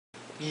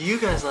You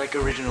guys like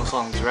original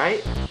songs,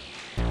 right?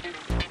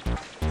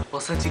 Well,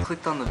 since you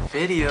clicked on the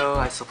video,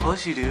 I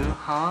suppose you do,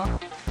 huh?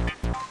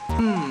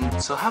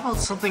 So how about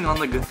something on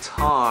the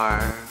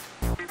guitar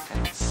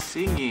and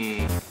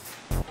singing?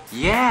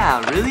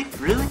 Yeah, really?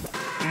 Really?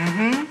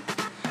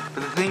 But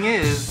the thing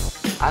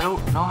is, I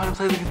don't know how to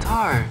play the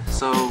guitar,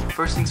 so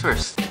first things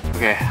first.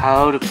 Okay,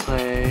 how to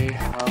play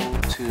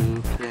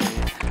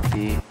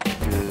the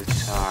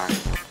guitar.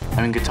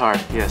 I mean guitar,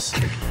 yes.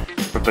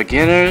 For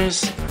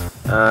beginners,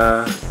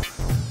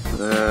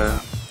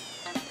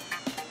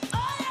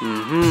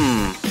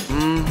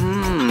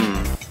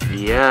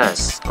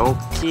 yes,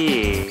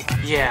 okay.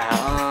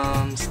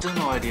 Yeah, still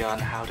no idea on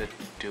how to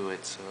do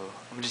it, so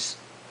I'm just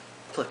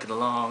plucking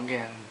along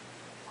and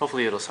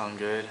hopefully it'll sound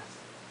good.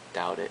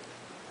 Doubt it.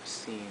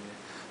 Seen.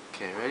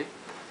 Okay, ready?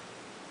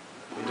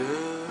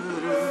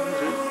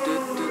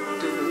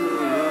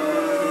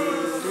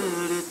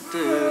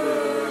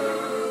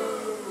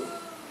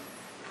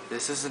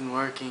 This isn't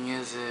working,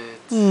 is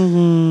it?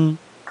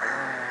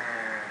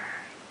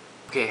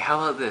 Okay, how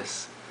about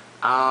this?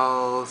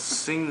 I'll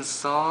sing the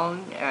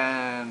song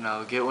and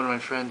I'll get one of my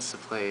friends to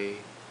play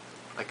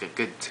like a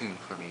good tune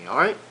for me,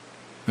 alright?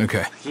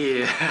 Okay.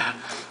 Yeah,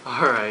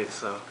 alright,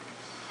 so.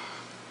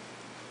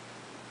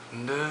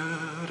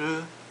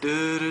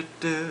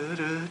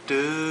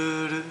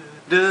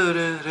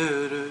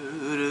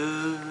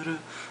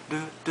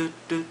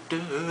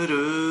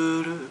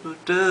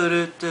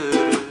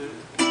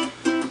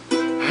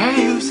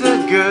 Hey, who's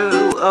that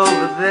girl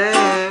over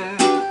there?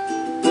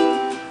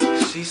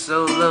 She's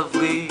so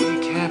lovely,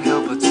 can't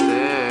help but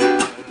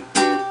stare.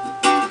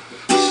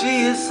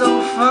 She is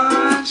so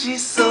fine,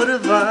 she's so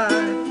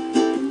divine.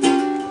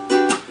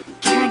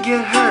 Can't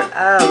get her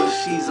out,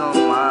 she's on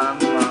my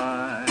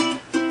mind.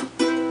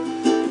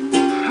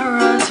 Her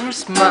eyes, her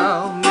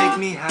smile make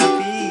me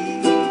happy.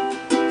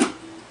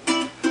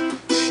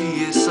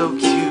 She is so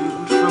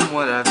cute from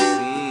what I've seen.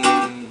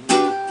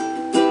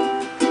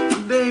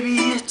 Baby,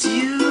 it's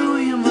you,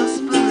 you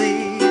must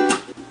believe.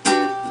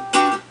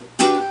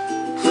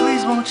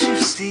 Please won't you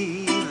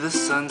see the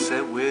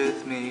sunset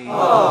with me?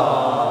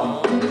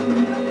 Aww.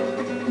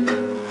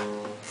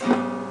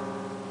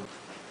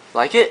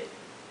 Like it?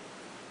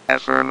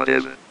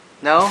 Affirmative.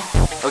 No?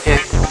 Okay.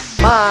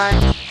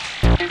 Bye!